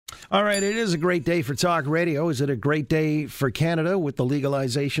All right, it is a great day for talk radio. Is it a great day for Canada with the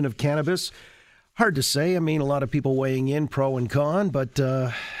legalization of cannabis? Hard to say. I mean, a lot of people weighing in, pro and con, but,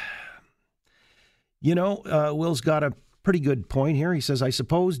 Will's got a pretty good point here. He says, I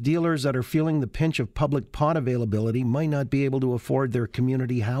suppose dealers that are feeling the pinch of public pot availability might not be able to afford their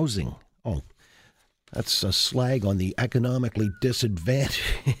community housing. Oh, that's a slag on the economically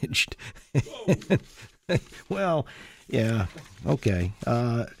disadvantaged. Well, yeah, okay.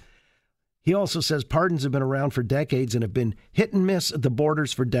 He also says pardons have been around for decades and have been hit and miss at the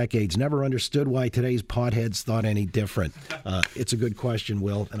borders for decades. Never understood why today's potheads thought any different. It's a good question,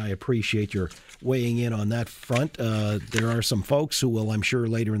 Will, and I appreciate your weighing in on that front. There are some folks who will, I'm sure,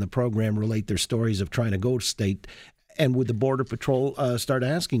 later in the program relate their stories of trying to go to state. And would the Border Patrol start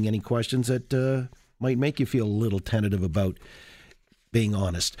asking any questions that might make you feel a little tentative about being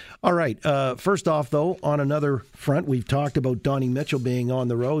honest? All right. First off, though, on another front, we've talked about Donnie Mitchell being on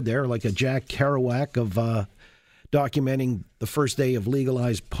the road there like a Jack Kerouac of documenting the first day of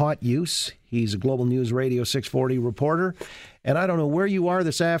legalized pot use. He's a Global News Radio 640 reporter. And I don't know where you are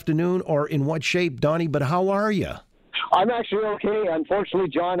this afternoon or in what shape, Donnie, but how are you? I'm actually okay. Unfortunately,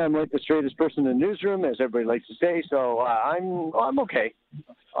 John, I'm like the straightest person in the newsroom, as everybody likes to say. So I'm okay.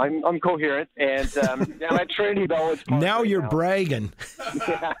 I'm coherent, and I'm at Trinity Bellwoods. Now you're bragging.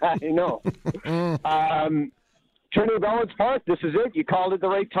 Yeah, I know. Trinity Bellwoods Park. This is it. You called it the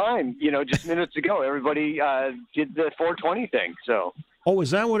right time. Just minutes ago, everybody did the 420 thing. So. Oh,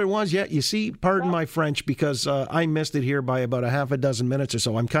 is that what it was? Yeah, you see, pardon my French, because I missed it here by about a half a dozen minutes or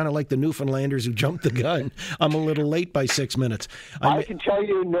so. I'm kind of like the Newfoundlanders who jumped the gun. I'm a little late by 6 minutes. I can tell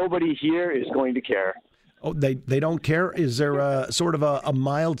you nobody here is going to care. Oh, they don't care? Is there a sort of a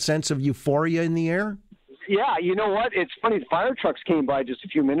mild sense of euphoria in the air? Yeah, you know what? It's funny. The fire trucks came by just a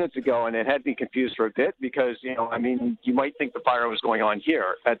few minutes ago, and it had me confused for a bit because, you might think the fire was going on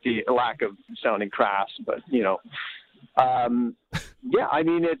here at the lack of sounding crafts, but, yeah, I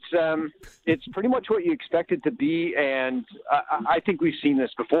mean, it's pretty much what you expect it to be, and I think we've seen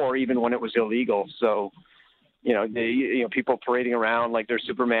this before, even when it was illegal. So, people parading around like they're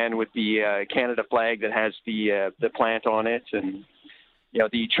Superman with the Canada flag that has the plant on it, and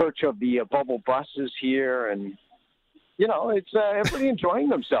the Church of the Bubble buses here, and it's everybody enjoying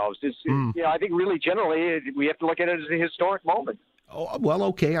themselves. I think really generally we have to look at it as a historic moment. Oh, well,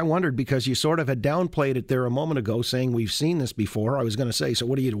 okay. I wondered because you sort of had downplayed it there a moment ago, saying we've seen this before. I was going to say, so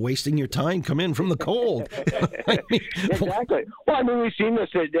what are you wasting your time? Come in from the cold. Exactly. Well, we've seen this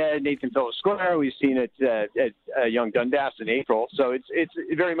at Nathan Phillips Square. We've seen it at Young Dundas in April. So it's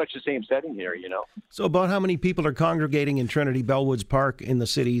very much the same setting here, So about how many people are congregating in Trinity Bellwoods Park in the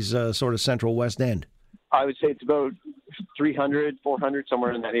city's sort of central west end? I would say it's about 300, 400,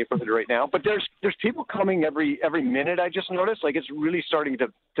 somewhere in that neighborhood right now. But there's people coming every minute, I just noticed. Like, it's really starting to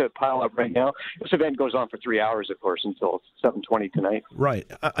pile up right now. This event goes on for 3 hours, of course, until 7:20 tonight. Right.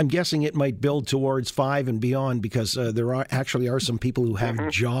 I'm guessing it might build towards 5 and beyond because there are some people who have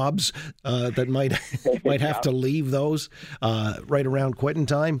jobs that might have to leave those right around quitting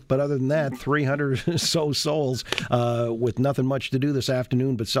time. But other than that, 300 or so souls with nothing much to do this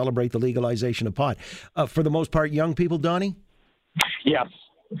afternoon but celebrate the legalization of pot. For the most part, young people, Donnie? Yes.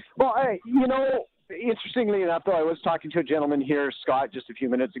 Well, interestingly enough, though, I was talking to a gentleman here, Scott, just a few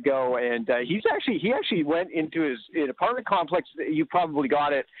minutes ago, and he actually went into his apartment complex. You probably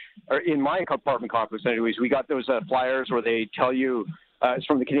got it, or in my apartment complex, anyways. We got those flyers where they tell you it's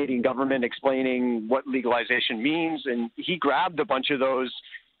from the Canadian government explaining what legalization means, and he grabbed a bunch of those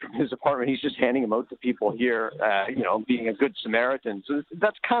from his apartment. He's just handing them out to people here, being a good Samaritan. So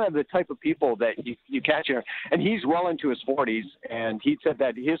that's kind of the type of people that you catch here. And he's well into his 40s, and he said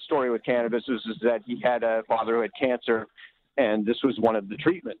that his story with cannabis was that he had a father who had cancer, and this was one of the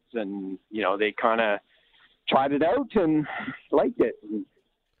treatments. And, they kind of tried it out and liked it.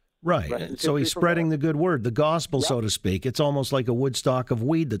 Right. So he's spreading the good word, the gospel, so to speak. It's almost like a Woodstock of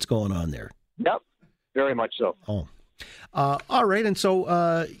weed that's going on there. Yep, very much so. Oh. All right, and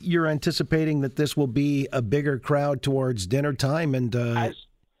so you're anticipating that this will be a bigger crowd towards dinner time, and I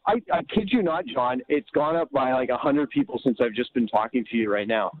kid you not, John, it's gone up by like 100 people since I've just been talking to you right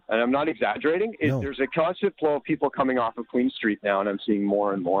now, and I'm not exaggerating. No. There's a constant flow of people coming off of Queen Street now, and I'm seeing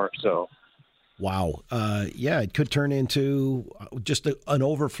more and more. So, wow, yeah, it could turn into just an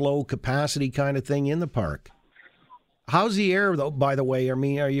overflow capacity kind of thing in the park. How's the air, though? By the way,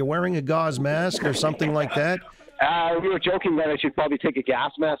 are you wearing a gauze mask or something like that? We were joking that I should probably take a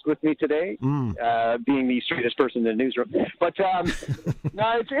gas mask with me today, being the straightest person in the newsroom. But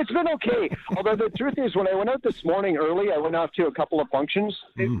no, it's been okay. Although the truth is, when I went out this morning early, I went out to a couple of functions.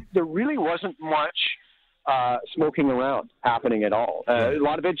 There really wasn't much smoking around happening at all. A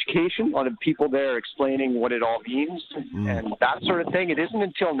lot of education, a lot of people there explaining what it all means and that sort of thing. It isn't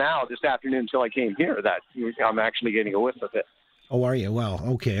until now, this afternoon, until I came here, that I'm actually getting a whiff of it. Oh, are you? Well,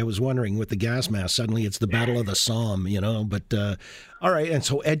 okay. I was wondering with the gas mask, suddenly it's the Battle of the Somme, but all right. And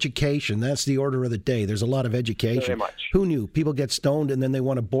so education, that's the order of the day. There's a lot of education. Very much. Who knew? People get stoned and then they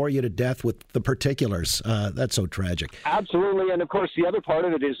want to bore you to death with the particulars. That's so tragic. Absolutely. And of course, the other part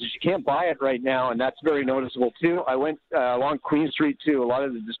of it is you can't buy it right now. And that's very noticeable too. I went along Queen Street too. A lot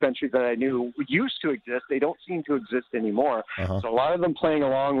of the dispensaries that I knew used to exist, they don't seem to exist anymore. So a lot of them playing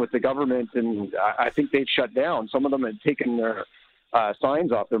along with the government, and I think they've shut down. Some of them had taken their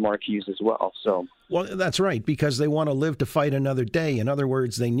signs off their marquees as well. So, well, that's right, because they want to live to fight another day. In other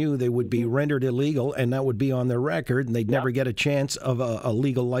words, they knew they would be rendered illegal, and that would be on their record, and they'd never get a chance of a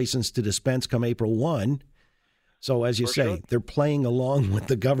legal license to dispense come April 1. So, as you say, they're playing along with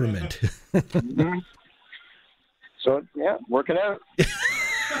the government. So, yeah, working out.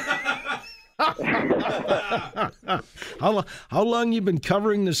 How long you been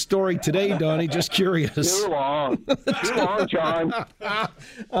covering this story today, Donnie? Just curious. Too long, John.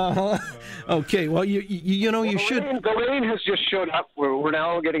 Okay, well, you should. The rain has just showed up. We're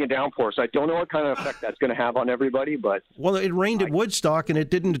now getting a downpour, so I don't know what kind of effect that's going to have on everybody. But well, it rained at Woodstock, and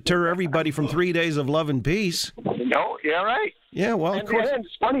it didn't deter everybody from 3 days of love and peace. No, yeah, right. Yeah, well, of course. And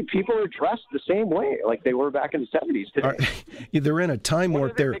it's funny, people are dressed the same way, like they were back in the 70s today. They're in a time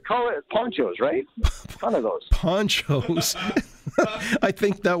warp there. They call it ponchos, right? Ton of those. Ponchos. I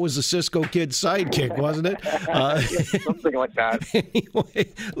think that was a Cisco Kid sidekick, wasn't it? Something like that.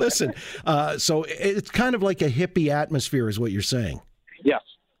 Anyway, listen, so it's kind of like a hippie atmosphere is what you're saying. Yes.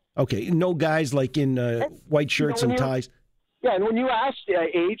 Okay, no guys like in white shirts and ties. Yeah, and when you ask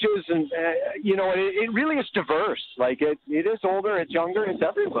ages, and it really is diverse. Like it is older, it's younger, it's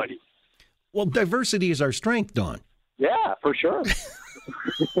everybody. Well, diversity is our strength, Don. Yeah, for sure.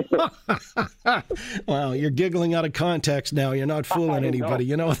 Wow, you're giggling out of context now. You're not fooling anybody.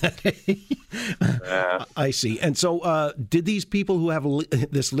 You know that. I see. And so, did these people who have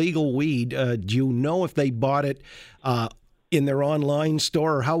this legal weed, do you know if they bought it in their online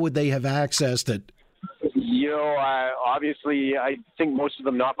store, or how would they have accessed it? Obviously, I think most of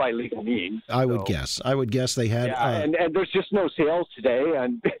them not by legal means. I would guess they had. Yeah, and there's just no sales today.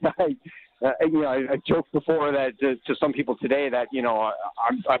 And I joked before that to some people today that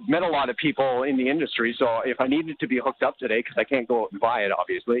I've met a lot of people in the industry. So if I needed to be hooked up today, because I can't go out and buy it,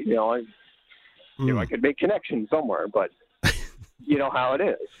 obviously, I could make connections somewhere, but. You know how it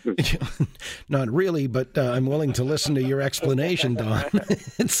is. Not really, but I'm willing to listen to your explanation, Don.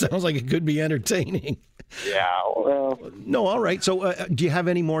 It sounds like it could be entertaining. Yeah. No, all right. So do you have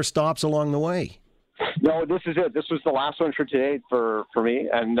any more stops along the way? No, this is it. This was the last one for today for me.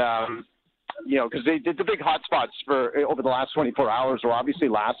 And, because they did the big hot spots for over the last 24 hours, or obviously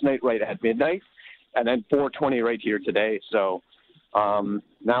last night right at midnight, and then 4:20 right here today. So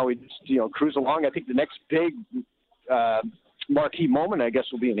now we just, cruise along. I think the next big marquee moment, I guess,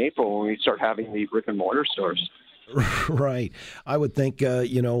 will be in April when we start having the brick and mortar stores. Right. I would think,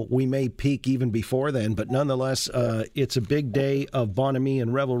 we may peak even before then, but nonetheless, it's a big day of bonhomie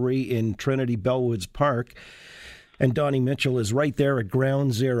and revelry in Trinity Bellwoods Park. And Donnie Mitchell is right there at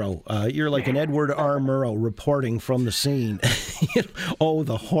ground zero. You're like an Edward R. Murrow reporting from the scene. Oh,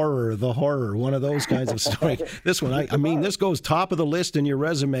 the horror, one of those kinds of stories. This one, I mean, this goes top of the list in your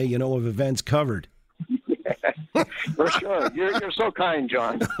resume, of events covered. For sure. You're so kind,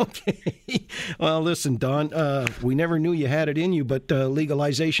 John. Okay. Well, listen, Don, we never knew you had it in you, but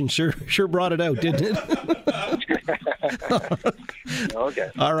legalization sure brought it out, didn't it? Okay.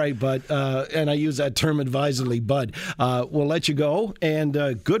 All right, bud. And I use that term advisedly, bud. We'll let you go. And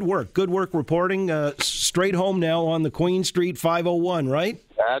good work reporting. Straight home now on the Queen Street 501, right?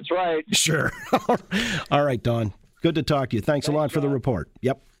 That's right. Sure. All right, Don. Good to talk to you. Thanks a lot for the report.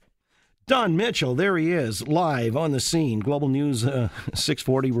 Yep. Don Mitchell, there he is, live on the scene. Global News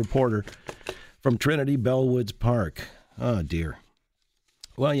 640 reporter from Trinity Bellwoods Park. Oh, dear.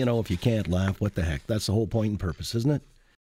 Well, if you can't laugh, what the heck? That's the whole point and purpose, isn't it?